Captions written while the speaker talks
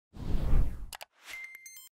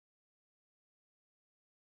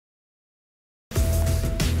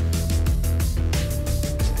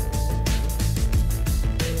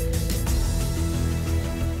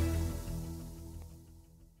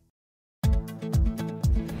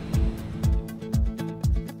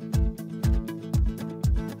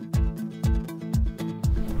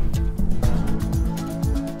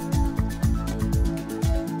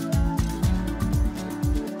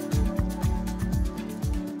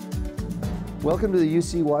Welcome to the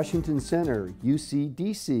UC Washington Center,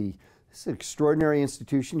 UCDC. This is an extraordinary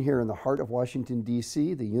institution here in the heart of Washington,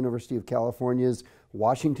 D.C., the University of California's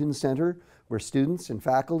Washington Center, where students and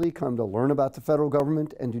faculty come to learn about the federal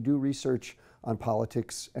government and to do research on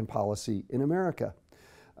politics and policy in America.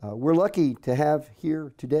 We're lucky to have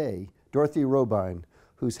here today Dorothy Robyn,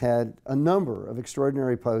 who's had a number of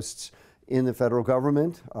extraordinary posts in the federal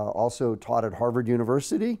government, also taught at Harvard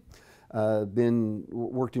University,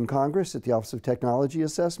 worked in Congress at the Office of Technology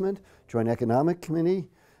Assessment, Joint Economic Committee,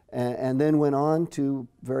 and then went on to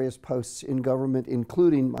various posts in government,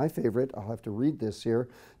 including my favorite, I'll have to read this here,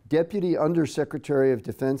 Deputy Undersecretary of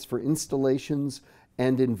Defense for Installations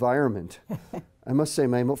and Environment. I must say,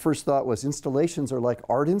 my first thought was installations are like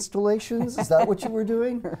art installations? Is that what you were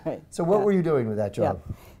doing? Right. So what were you doing with that job?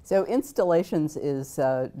 Yeah. So installations is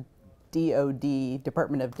DOD,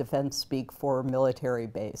 Department of Defense speak for military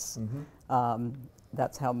base. Mm-hmm.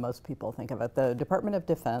 That's how most people think of it. The Department of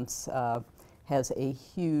Defense has a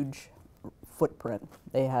huge footprint.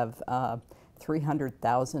 They have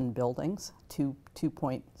 300,000 buildings,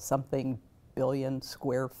 2.something billion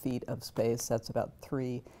square feet of space. That's about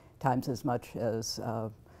 3 times as much as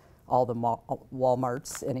all the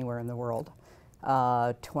Walmarts anywhere in the world.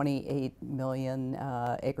 28 million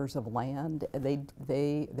acres of land.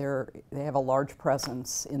 They have a large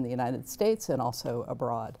presence in the United States and also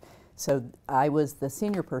abroad. So I was the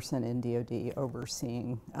senior person in DoD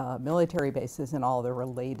overseeing military bases and all the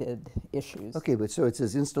related issues. Okay, but so it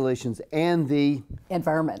says installations and the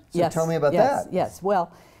environment. So yes. Tell me about yes, that. Yes.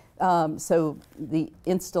 Well, so the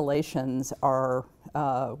installations are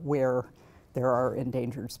where there are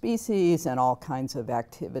endangered species and all kinds of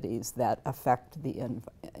activities that affect the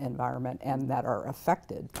environment and that are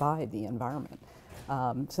affected by the environment.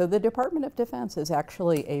 So the Department of Defense is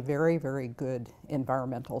actually a very, very good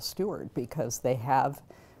environmental steward because they have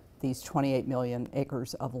these 28 million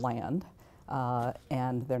acres of land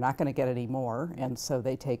and they're not going to get any more, and so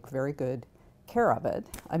they take very good care of it.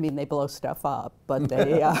 I mean, they blow stuff up, but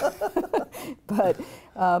they,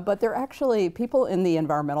 but they're actually, people in the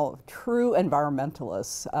true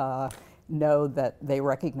environmentalists know that they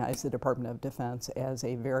recognize the Department of Defense as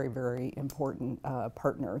a very, very important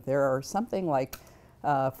partner. There are something like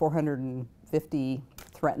 450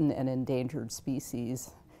 threatened and endangered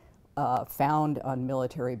species found on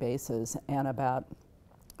military bases, and about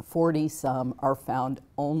 40-some are found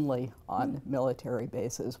only on military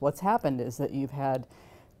bases. What's happened is that you've had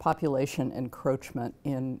population encroachment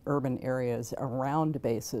in urban areas around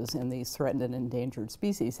bases, and these threatened and endangered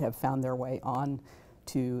species have found their way on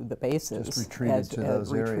to the bases. Just retreated to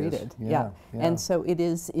those areas. Yeah. And so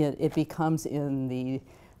it becomes in the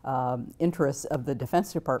interests of the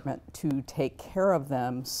Defense Department to take care of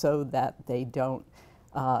them so that they don't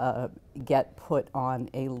get put on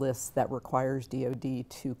a list that requires DoD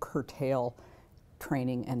to curtail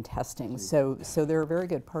training and testing. So they're a very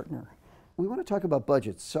good partner. We want to talk about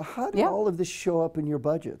budgets. So how did all of this show up in your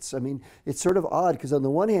budgets? I mean, it's sort of odd because on the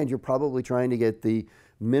one hand, you're probably trying to get the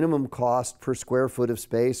minimum cost per square foot of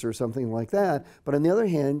space or something like that. But on the other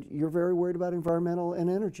hand, you're very worried about environmental and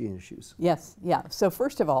energy issues. Yes, yeah. So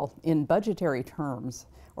first of all, in budgetary terms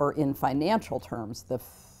or in financial terms, the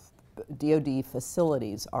DoD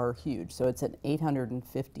facilities are huge. So it's an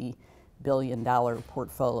 $850 billion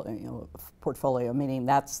portfolio, meaning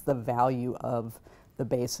that's the value of the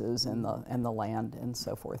bases and the land and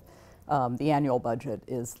so forth. The annual budget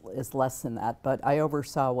is less than that, but I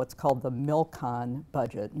oversaw what's called the MILCON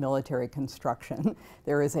budget, military construction.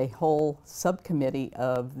 There is a whole subcommittee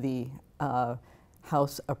of the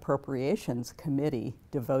House Appropriations Committee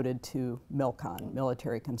devoted to MILCON,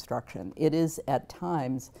 military construction. It is at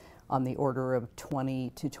times on the order of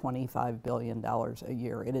 $20 to $25 billion a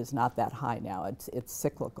year. It is not that high now. It's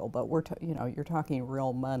cyclical, but you're talking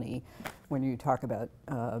real money when you talk about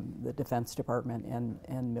the Defense Department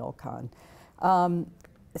and MILCON.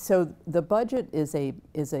 So the budget is a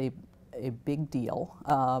big deal.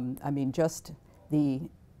 I mean, just the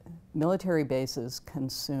military bases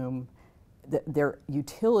consume. Their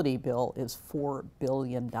utility bill is $4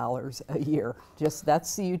 billion a year. Just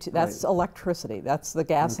that's electricity. That's the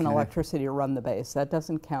gas and electricity to run the base. That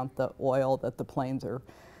doesn't count the oil that the planes are,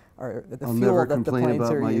 or the I'll fuel never that the planes are using.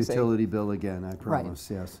 complain about my utility bill again. I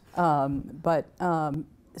promise. Right. Yes.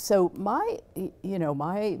 So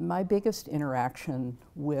my biggest interaction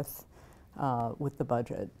with the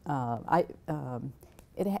budget,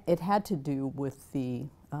 it had to do with the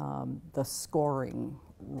scoring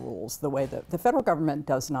rules, the way that the federal government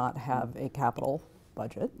does not have a capital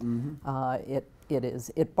budget. Mm-hmm.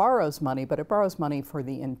 It borrows money, but it borrows money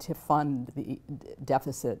to fund the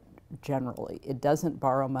deficit generally. It doesn't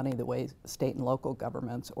borrow money the way state and local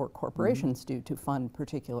governments or corporations do to fund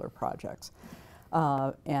particular projects.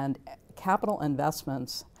 And capital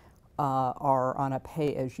investments are on a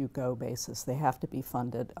pay-as-you-go basis. They have to be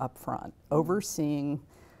funded up front. Overseeing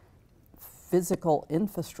physical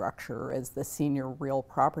infrastructure as the senior real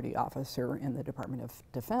property officer in the Department of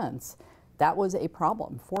Defense, that was a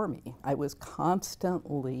problem for me. I was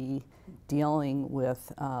constantly dealing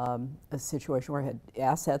with a situation where I had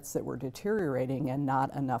assets that were deteriorating and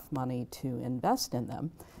not enough money to invest in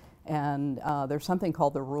them. And there's something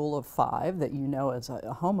called the rule of 5 that you know as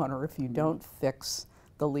a homeowner, if you don't fix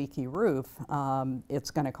the leaky roof,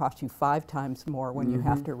 it's going to cost you 5 times more when you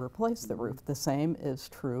have to replace the roof. The same is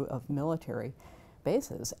true of military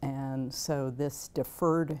bases. And so this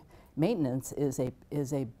deferred maintenance is a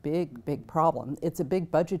big problem. It's a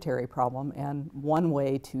big budgetary problem, and one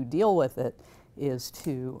way to deal with it is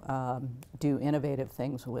to do innovative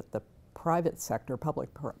things with the private sector,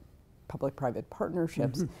 public-private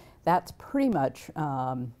partnerships. That's pretty much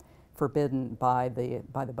forbidden by the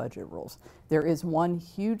budget rules. There is one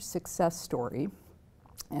huge success story,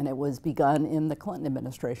 and it was begun in the Clinton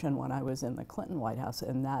administration when I was in the Clinton White House,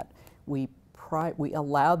 and that we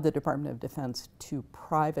allowed the Department of Defense to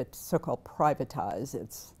so-called privatize.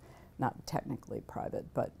 It's not technically private,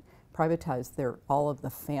 but privatize all of the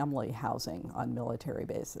family housing on military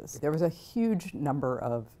bases. There was a huge number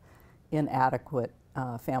of inadequate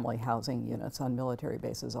family housing units on military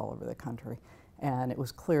bases all over the country. And it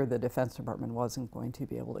was clear the Defense Department wasn't going to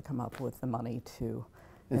be able to come up with the money to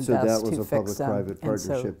invest to fix them. And so that was a public-private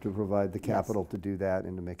partnership to provide the capital to do that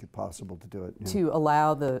and to make it possible to do it. Yeah. To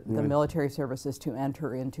allow the military services to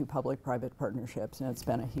enter into public-private partnerships, and it's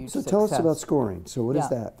been a huge success. So tell us about scoring. So what is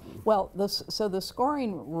that? Well, so the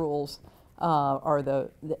scoring rules are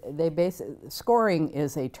scoring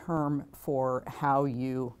is a term for how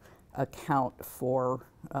you account for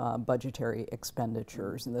budgetary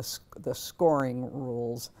expenditures, and the scoring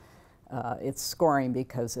rules. It's scoring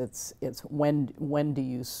because it's when do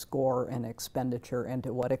you score an expenditure, and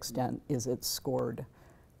to what extent is it scored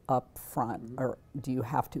up front, or do you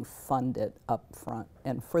have to fund it up front?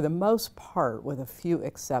 And for the most part, with a few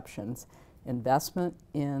exceptions, investment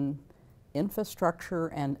in infrastructure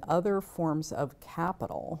and other forms of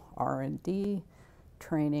capital, R&D,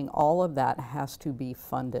 training, all of that has to be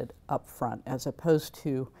funded up front, as opposed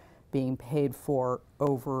to being paid for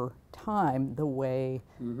over time the way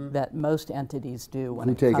that most entities do when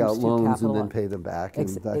it comes to capital. You take out loans and then pay them back and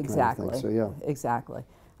that exactly. kind of thing. So, yeah. Exactly.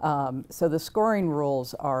 So the scoring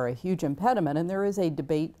rules are a huge impediment, and there is a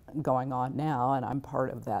debate going on now, and I'm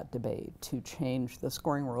part of that debate, to change the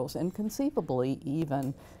scoring rules and conceivably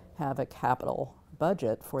even have a capital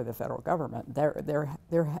budget for the federal government.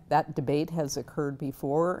 That debate has occurred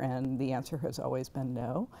before, and the answer has always been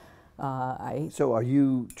no. So are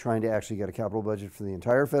you trying to actually get a capital budget for the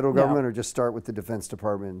entire federal government, or just start with the Defense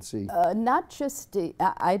Department and see? Not just,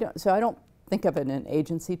 I don't think of it in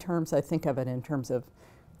agency terms. I think of it in terms of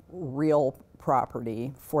real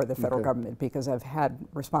property for the federal government, because I've had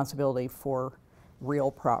responsibility for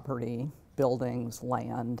real property, buildings,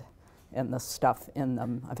 land, and the stuff in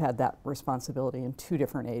them. I've had that responsibility in 2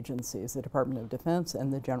 different agencies, the Department of Defense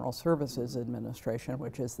and the General Services Administration,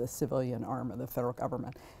 which is the civilian arm of the federal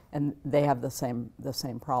government, and they have the same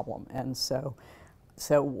problem. And so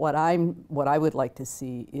what I would like to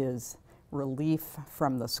see is relief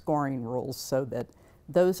from the scoring rules, so that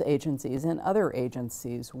those agencies and other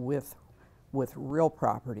agencies with real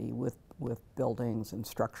property, with buildings and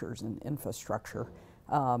structures and infrastructure,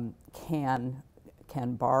 can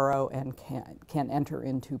borrow and can enter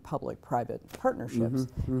into public-private partnerships,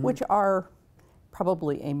 which are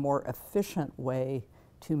probably a more efficient way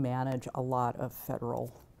to manage a lot of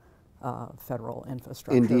federal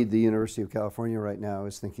infrastructure. Indeed, the University of California right now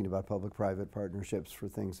is thinking about public-private partnerships for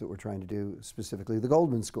things that we're trying to do, specifically the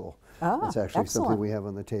Goldman School. It's actually something we have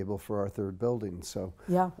on the table for our 3rd building. So,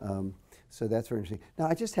 so that's very interesting. Now,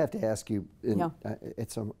 I just have to ask you,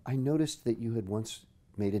 I noticed that you had once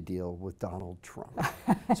made a deal with Donald Trump.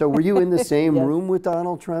 So were you in the same room with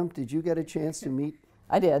Donald Trump? Did you get a chance to meet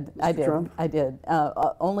I did. Trump? I did.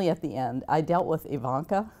 Only at the end. I dealt with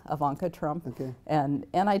Ivanka Trump. Okay. And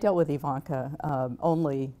I dealt with Ivanka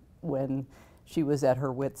only when she was at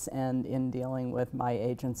her wit's end in dealing with my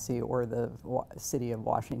agency or the city of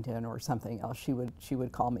Washington or something else. She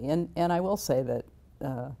would call me. And I will say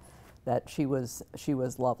that she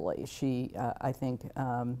was lovely. She I think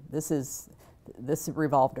this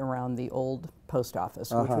revolved around the old post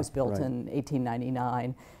office, which was built in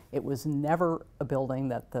 1899. It was never a building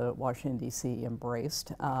that the Washington, D.C.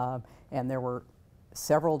 embraced, and there were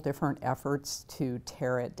several different efforts to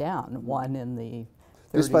tear it down. One in the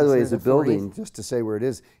 30s. This, by the way, is a 40s. building, just to say where it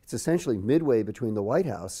is, it's essentially midway between the White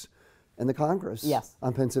House and the Congress. Yes.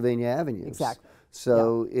 On Pennsylvania Avenue. Exactly.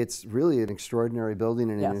 So it's really an extraordinary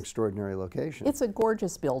building and Yes. an extraordinary location. It's a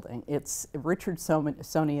gorgeous building. It's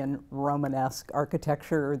Richardsonian Romanesque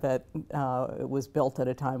architecture that was built at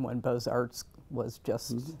a time when Beaux-Arts was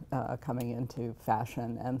just coming into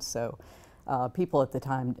fashion, and so people at the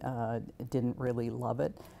time didn't really love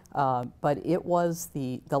it. But it was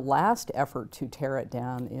the last effort to tear it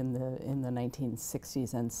down in the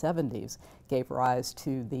 1960s and 70s gave rise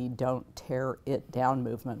to the Don't Tear It Down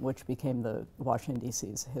movement, which became the Washington,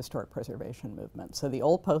 D.C.'s historic preservation movement. So the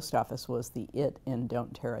old post office was the it in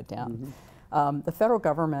Don't Tear It Down. The federal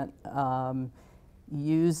government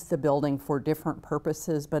used the building for different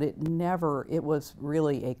purposes, but it was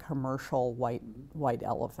really a commercial white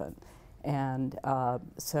elephant. And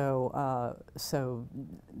so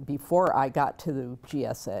before I got to the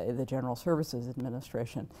GSA, the General Services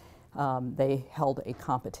Administration, they held a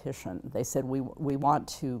competition. They said, we want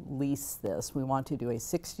to lease this. We want to do a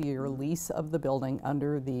 60-year lease of the building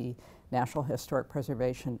under the National Historic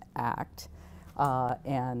Preservation Act,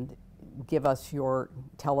 and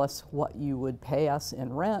tell us what you would pay us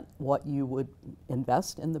in rent, what you would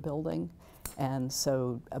invest in the building. And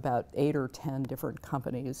so about 8 or 10 different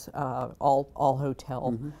companies, all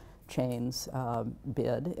hotel chains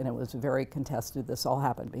bid, and it was very contested. This all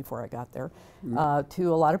happened before I got there.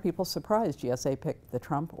 To a lot of people's surprise, GSA picked the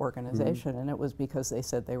Trump organization, and it was because they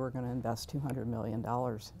said they were going to invest $200 million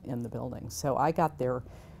in the building. So I got there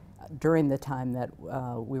during the time that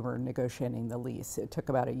we were negotiating the lease. It took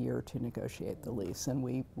about a year to negotiate the lease, and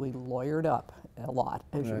we lawyered up a lot,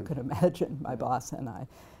 as you could imagine, my boss and I.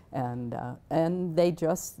 And they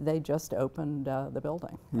just opened the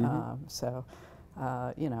building. So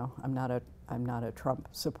you know, I'm not a Trump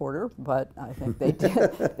supporter, but I think they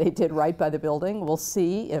did right by the building. We'll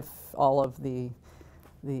see if all of the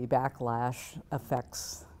backlash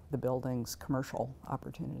affects the building's commercial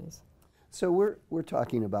opportunities. So we're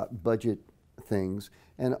talking about budget things,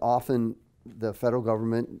 and often the federal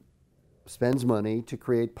government spends money to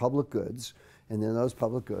create public goods, and then those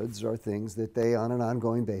public goods are things that they, on an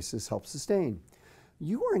ongoing basis, help sustain.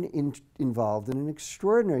 You were involved in an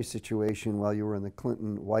extraordinary situation while you were in the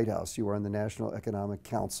Clinton White House. You were on the National Economic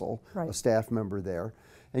Council, a staff member there,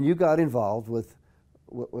 and you got involved with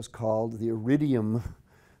what was called the Iridium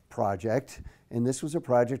project. And this was a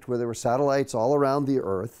project where there were satellites all around the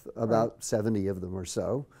Earth, about 70 of them or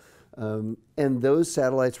so. And those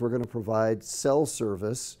satellites were going to provide cell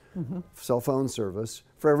service, cell phone service,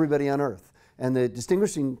 for everybody on Earth. And the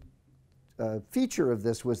distinguishing feature of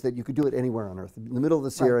this was that you could do it anywhere on Earth, in the middle of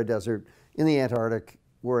the Sahara Desert, in the Antarctic,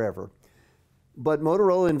 wherever. But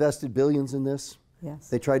Motorola invested billions in this. Yes.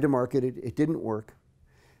 They tried to market it. It didn't work.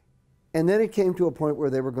 And then it came to a point where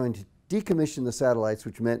they were going to decommission the satellites,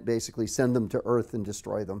 which meant basically send them to Earth and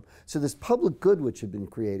destroy them. So this public good which had been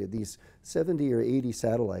created, these 70 or 80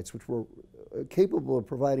 satellites, which were capable of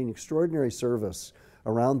providing extraordinary service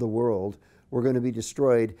around the world, were going to be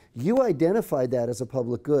destroyed. You identified that as a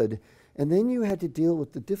public good, and then you had to deal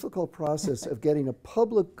with the difficult process of getting a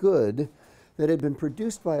public good that had been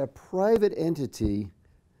produced by a private entity,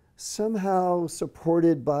 somehow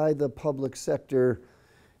supported by the public sector,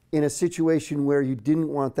 in a situation where you didn't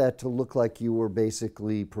want that to look like you were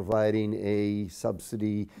basically providing a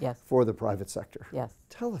subsidy for the private sector. Yes.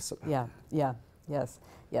 Tell us about that.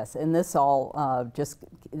 Yes. And this all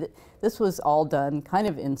this was all done kind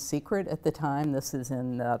of in secret at the time. This is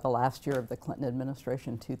in the last year of the Clinton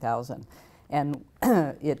administration, 2000. And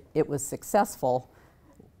it was successful,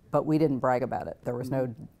 but we didn't brag about it. There was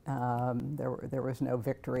no there was no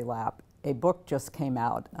victory lap. A book just came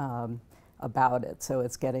out about it, so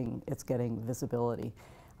it's getting visibility.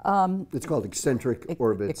 It's called Eccentric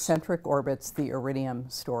Orbits. Eccentric Orbits: The Iridium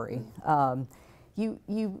Story.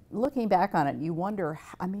 You looking back on it, you wonder.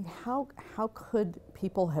 I mean, how could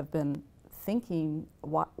people have been thinking?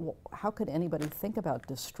 How could anybody think about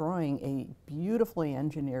destroying a beautifully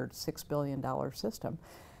engineered $6 billion system?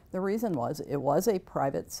 The reason was it was a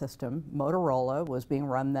private system. Motorola was being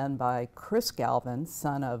run then by Chris Galvin,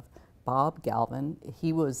 son of Bob Galvin.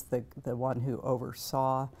 He was the one who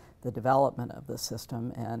oversaw the development of the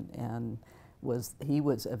system, and he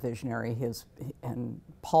was a visionary. And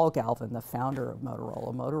Paul Galvin, the founder of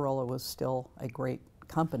Motorola. Motorola was still a great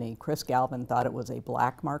company. Chris Galvin thought it was a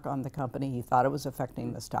black mark on the company. He thought it was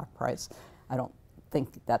affecting the stock price. I don't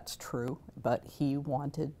think that's true, but he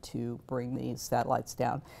wanted to bring these satellites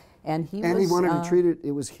down, and he wanted to treat it.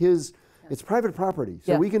 It was his it's private property,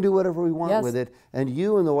 so Yeah. we can do whatever we want Yes. with it. And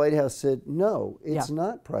you in the White House said, no, it's Yeah.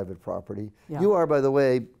 not private property. Yeah. You are, by the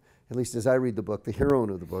way, at least as I read the book, the heroine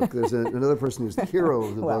of the book. There's another person who's the hero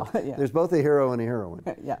of the Well, book. yeah. There's both a hero and a heroine.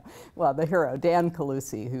 Yeah, well, the hero, Dan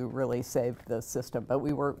Calusi, who really saved the system, but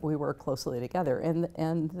we work closely together.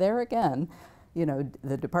 And there again, you know,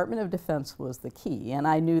 the Department of Defense was the key, and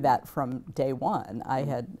I knew that from day one. I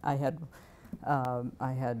had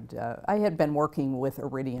been working with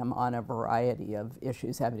Iridium on a variety of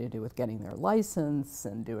issues having to do with getting their license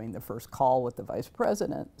and doing the first call with the vice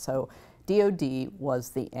president. So DoD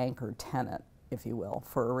was the anchor tenant, if you will,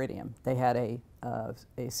 for Iridium. They had a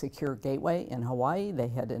secure gateway in Hawaii. They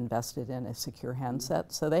had invested in a secure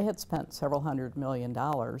handset. So they had spent several $100 million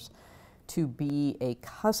to be a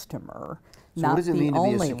customer, So not what does it the mean to be a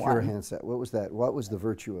only secure one. handset? What was that? What was the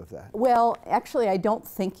virtue of that? Well, actually, I don't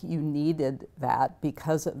think you needed that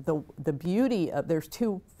because the beauty of, there's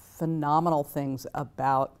two phenomenal things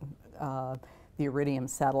about the Iridium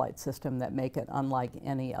satellite system that make it unlike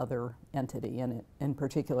any other entity, and in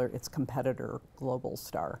particular its competitor,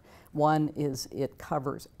 Globalstar. One is it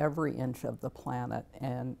covers every inch of the planet,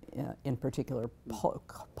 and in particular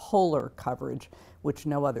polar coverage, which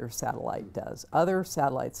no other satellite does. Other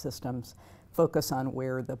satellite systems focus on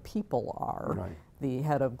where the people are. Right. The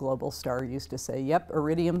head of Globalstar used to say, yep,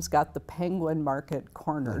 Iridium's got the penguin market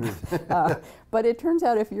cornered. But it turns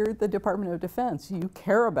out if you're the Department of Defense, you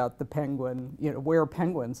care about the penguin, you know, where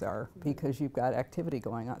penguins are, because you've got activity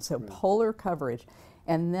going on. So polar coverage.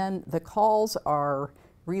 And then the calls are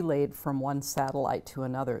relayed from one satellite to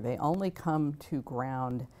another. They only come to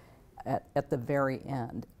ground at the very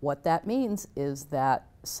end. What that means is that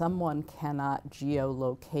someone cannot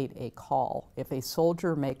geolocate a call. If a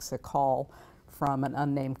soldier makes a call from an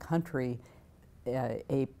unnamed country,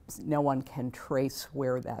 no one can trace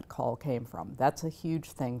where that call came from. That's a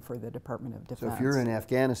huge thing for the Department of Defense. So if you're in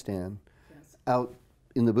Afghanistan, out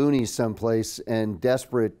in the boonies someplace and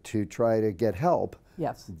desperate to try to get help,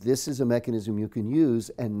 yes, this is a mechanism you can use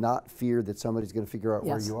and not fear that somebody's going to figure out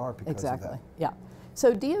yes, where you are because exactly. of that. Yeah.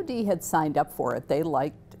 So DoD had signed up for it. They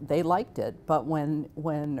liked it, but when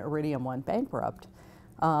Iridium went bankrupt,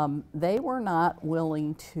 they were not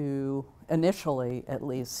willing to, initially at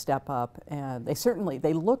least, step up, and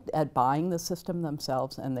they looked at buying the system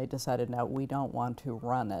themselves, and they decided, no, we don't want to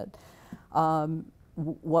run it.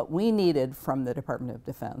 What we needed from the Department of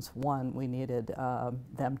Defense, one, we needed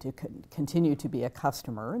them to continue to be a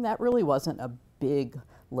customer, and that really wasn't a big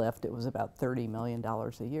lift. It was about $30 million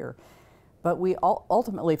a year. But we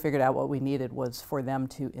ultimately figured out what we needed was for them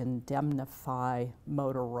to indemnify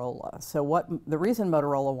Motorola. So the reason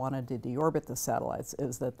Motorola wanted to deorbit the satellites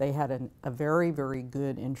is that they had a very, very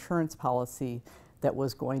good insurance policy that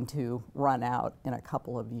was going to run out in a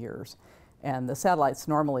couple of years. And the satellites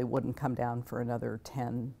normally wouldn't come down for another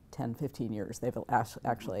 10, 15 years. They've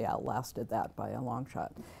actually outlasted that by a long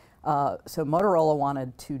shot. So Motorola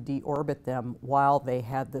wanted to deorbit them while they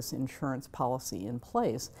had this insurance policy in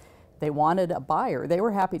place. They wanted a buyer. They were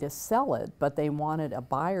happy to sell it, but they wanted a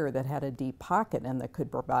buyer that had a deep pocket and that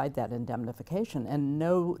could provide that indemnification. And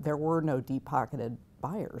no, there were no deep-pocketed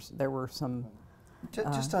buyers. There were some...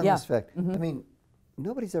 Just on yeah. this fact, I mean,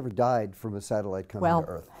 nobody's ever died from a satellite coming to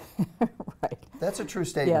Earth. Right. That's a true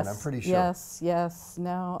statement, Yes, I'm pretty sure. yes,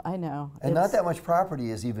 no, I know. And not that much property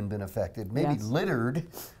has even been affected. Maybe littered,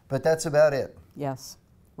 but that's about it. Yes,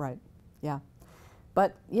 right, yeah.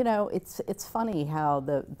 But, you know, it's funny how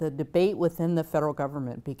the debate within the federal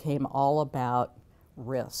government became all about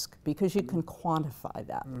risk, because you can quantify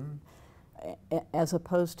that, as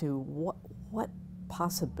opposed to what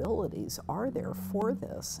possibilities are there for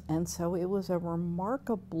this. And so it was a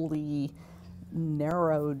remarkably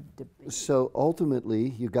narrow debate. So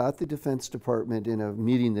ultimately, you got the Defense Department in a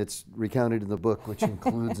meeting that's recounted in the book, which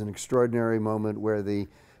includes an extraordinary moment where the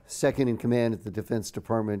second in command at the Defense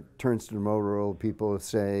Department turns to the Motorola people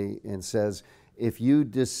and says, if you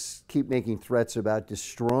just keep making threats about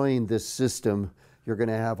destroying this system, you're going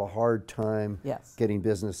to have a hard time getting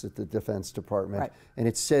business at the Defense Department. Right. And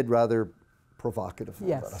it's said rather provocatively,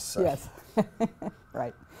 let us say. Yes,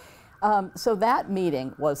 right. So that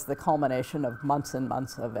meeting was the culmination of months and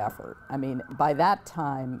months of effort. I mean, by that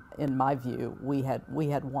time, in my view, we had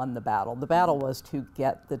won the battle. The battle was to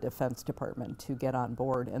get the Defense Department to get on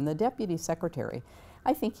board. And the Deputy Secretary,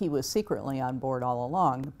 I think he was secretly on board all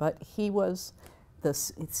along, but he was the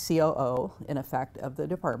COO, in effect, of the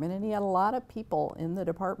department, and he had a lot of people in the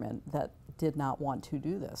department that did not want to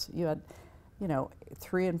do this. You had, you know,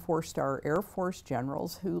 3- and 4-star Air Force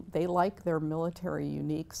generals who they like their military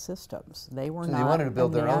unique systems. They were So not they wanted to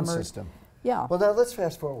build their own enamored. system. Yeah. Well, now let's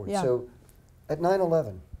fast forward. Yeah. So at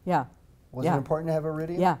 9/11, Yeah. Was it important to have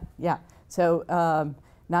iridium? Yeah, yeah. So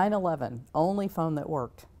 9/11, only phone that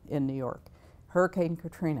worked in New York. Hurricane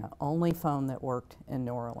Katrina, only phone that worked in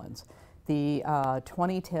New Orleans. The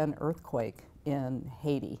 2010 earthquake in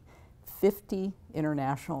Haiti, 50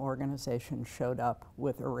 international organizations showed up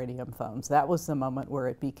with iridium phones. That was the moment where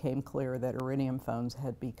it became clear that iridium phones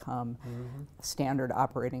had become standard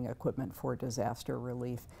operating equipment for disaster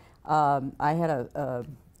relief. I had a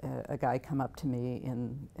guy come up to me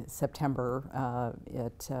in September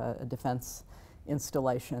at a defense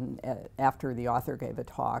installation after the author gave a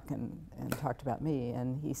talk and talked about me,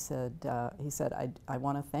 and he said, I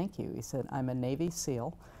want to thank you. He said, I'm a Navy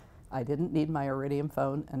SEAL. I didn't need my iridium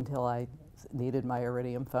phone until I needed my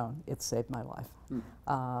iridium phone. It saved my life.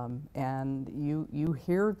 And you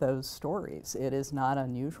hear those stories. It is not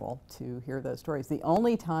unusual to hear those stories. The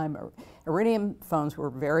only time iridium phones were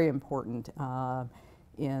very important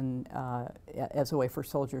as a way for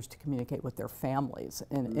soldiers to communicate with their families.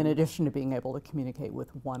 In addition to being able to communicate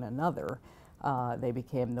with one another, they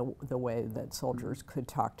became the way that soldiers could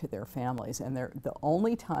talk to their families. And the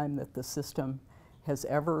only time that the system has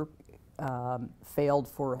ever failed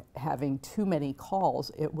for having too many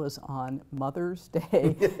calls, it was on Mother's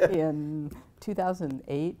Day in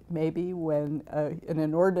 2008, maybe, when an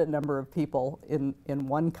inordinate number of people in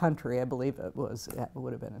one country, I believe it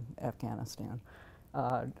would have been in Afghanistan,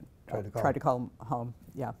 tried to call them home.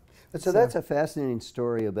 Yeah. But so that's a fascinating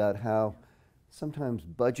story about how sometimes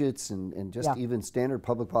budgets and just even standard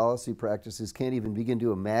public policy practices can't even begin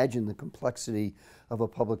to imagine the complexity of a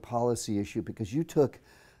public policy issue, because you took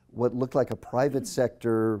what looked like a private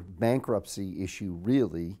sector bankruptcy issue,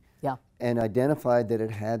 really, and identified that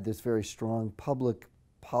it had this very strong public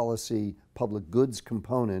policy, public goods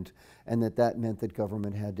component, and that meant that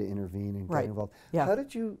government had to intervene and get involved. Yeah. How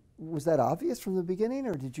did you, was that obvious from the beginning,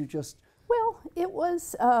 or did you just? Well, it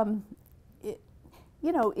was,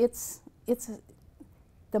 you know,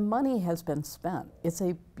 the money has been spent. It's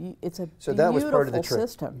a so that was part of the beautiful trick.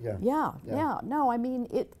 system. Yeah. No, I mean,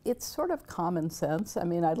 it's sort of common sense. I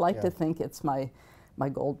mean, I'd like to think it's my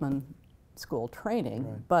Goldman School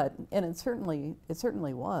training, and it certainly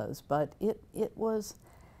was. But it was,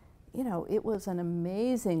 you know, it was an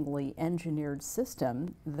amazingly engineered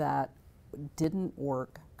system that didn't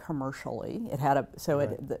work commercially. It had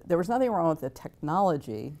there was nothing wrong with the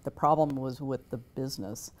technology. The problem was with the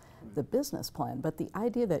business plan. But the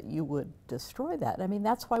idea that you would destroy that, I mean,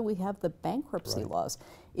 that's why we have the bankruptcy laws.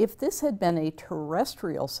 If this had been a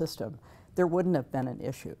terrestrial system, there wouldn't have been an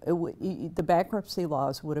issue. The bankruptcy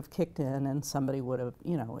laws would have kicked in, and somebody would have,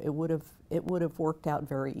 you know, it would have worked out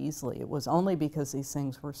very easily. It was only because these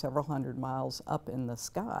things were several hundred miles up in the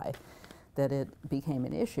sky that it became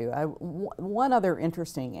an issue. One other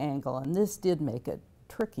interesting angle, and this did make it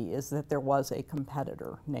tricky, is that there was a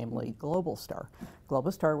competitor, namely Globalstar.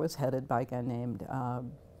 Globalstar was headed by a guy named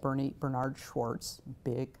Bernard Schwartz,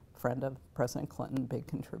 big friend of President Clinton, big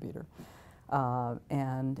contributor.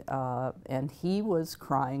 And he was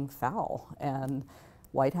crying foul. And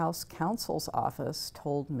White House counsel's office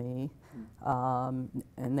told me,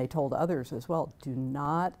 and they told others as well, do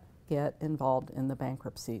not get involved in the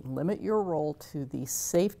bankruptcy. Limit your role to the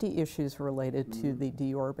safety issues related to the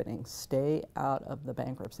deorbiting. Stay out of the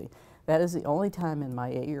bankruptcy. That is the only time in my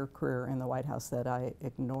 8-year career in the White House that I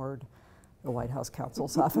ignored the White House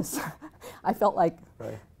counsel's office. I felt like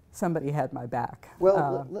somebody had my back.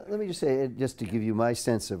 Well, let me just say, just to give you my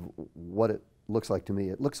sense of what it looks like to me,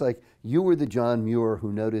 it looks like you were the John Muir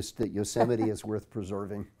who noticed that Yosemite is worth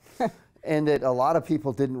preserving. And that a lot of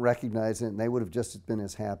people didn't recognize it, and they would have just been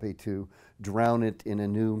as happy to drown it in a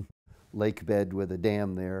new lake bed with a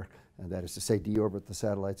dam there, and that is to say deorbit the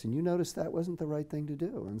satellites. And you noticed that wasn't the right thing to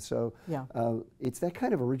do. And so it's that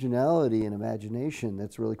kind of originality and imagination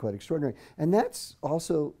that's really quite extraordinary. And that's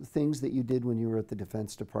also things that you did when you were at the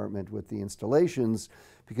Defense Department with the installations,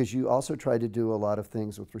 because you also tried to do a lot of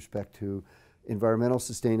things with respect to environmental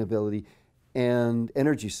sustainability and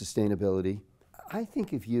energy sustainability. I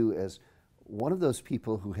think of you as one of those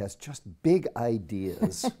people who has just big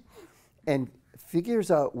ideas and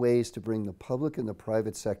figures out ways to bring the public and the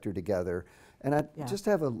private sector together. And I'd just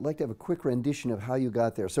like to have a quick rendition of how you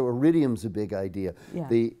got there. So iridium's a big idea.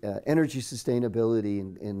 The energy sustainability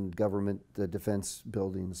in government defense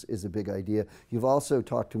buildings is a big idea. You've also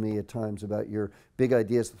talked to me at times about your big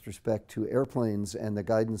ideas with respect to airplanes and the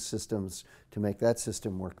guidance systems to make that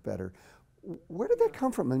system work better. Where did that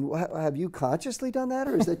come from? And have you consciously done that,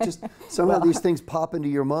 or is that just somehow these things pop into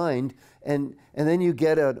your mind and then you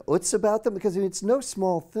get an utz about them? Because it's no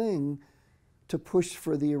small thing to push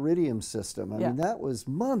for the iridium system. I Yeah. mean, that was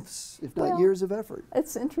months, if not Well, years of effort.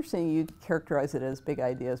 It's interesting you characterize it as big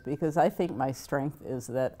ideas, because I think my strength is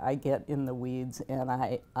that I get in the weeds and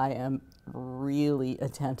I am really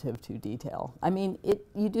attentive to detail. I mean,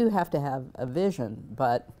 you do have to have a vision,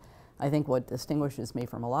 but I think what distinguishes me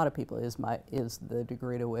from a lot of people is the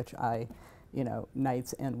degree to which I,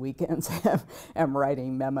 nights and weekends am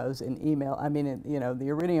writing memos and email. I mean, the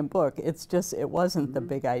Iridium book, it wasn't the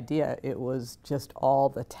big idea. It was just all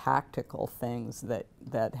the tactical things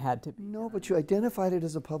that had to be. No, but you identified it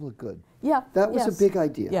as a public good. Yeah. That was a big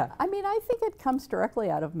idea. Yeah. I mean, I think it comes directly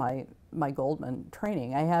out of my Goldman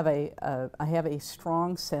training. I have a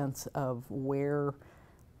strong sense of where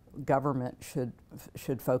government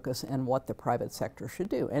should focus and what the private sector should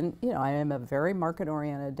do. And I am a very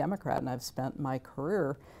market-oriented Democrat, and I've spent my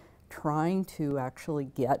career trying to actually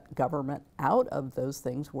get government out of those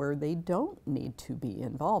things where they don't need to be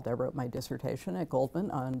involved. I wrote my dissertation at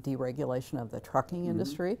Goldman on deregulation of the trucking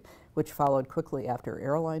industry, which followed quickly after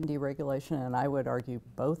airline deregulation, and I would argue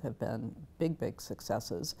both have been big, big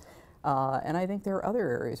successes. And I think there are other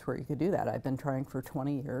areas where you could do that. I've been trying for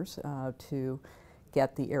 20 years to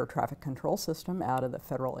get the air traffic control system out of the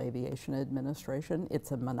Federal Aviation Administration.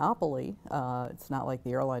 It's a monopoly. It's not like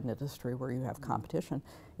the airline industry where you have competition.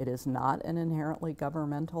 It is not an inherently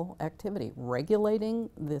governmental activity. Regulating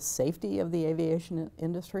the safety of the aviation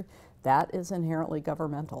industry, that is inherently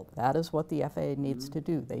governmental. That is what the FAA needs to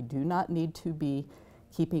do. They do not need to be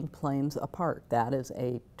keeping planes apart. That is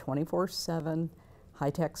a 24/7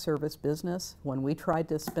 high-tech service business. When we tried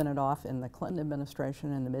to spin it off in the Clinton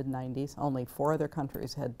administration in the mid-90s, only 4 other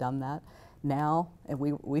countries had done that. Now, and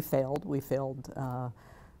we failed. We failed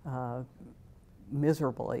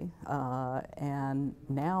miserably. And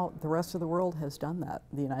now the rest of the world has done that.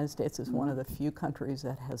 The United States is one of the few countries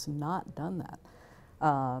that has not done that.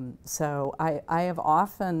 So I have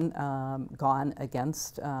often gone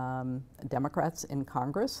against Democrats in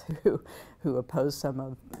Congress who oppose some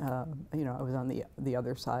of, I was on the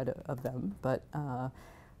other side of them, but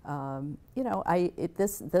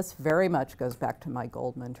this very much goes back to my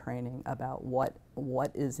Goldman training about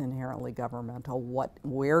what is inherently governmental,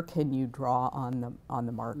 where can you draw on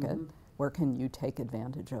the market, where can you take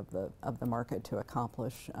advantage of the market to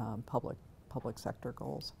accomplish public sector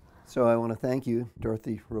goals. So I want to thank you,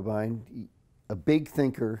 Dorothy Robyn, a big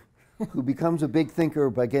thinker who becomes a big thinker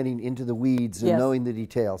by getting into the weeds and knowing the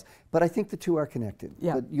details. But I think the two are connected.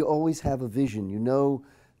 Yeah. But you always have a vision. You know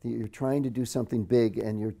that you're trying to do something big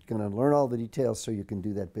and you're going to learn all the details so you can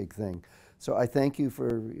do that big thing. So I thank you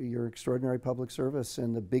for your extraordinary public service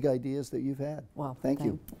and the big ideas that you've had. Well, thank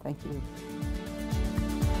you. Thank you.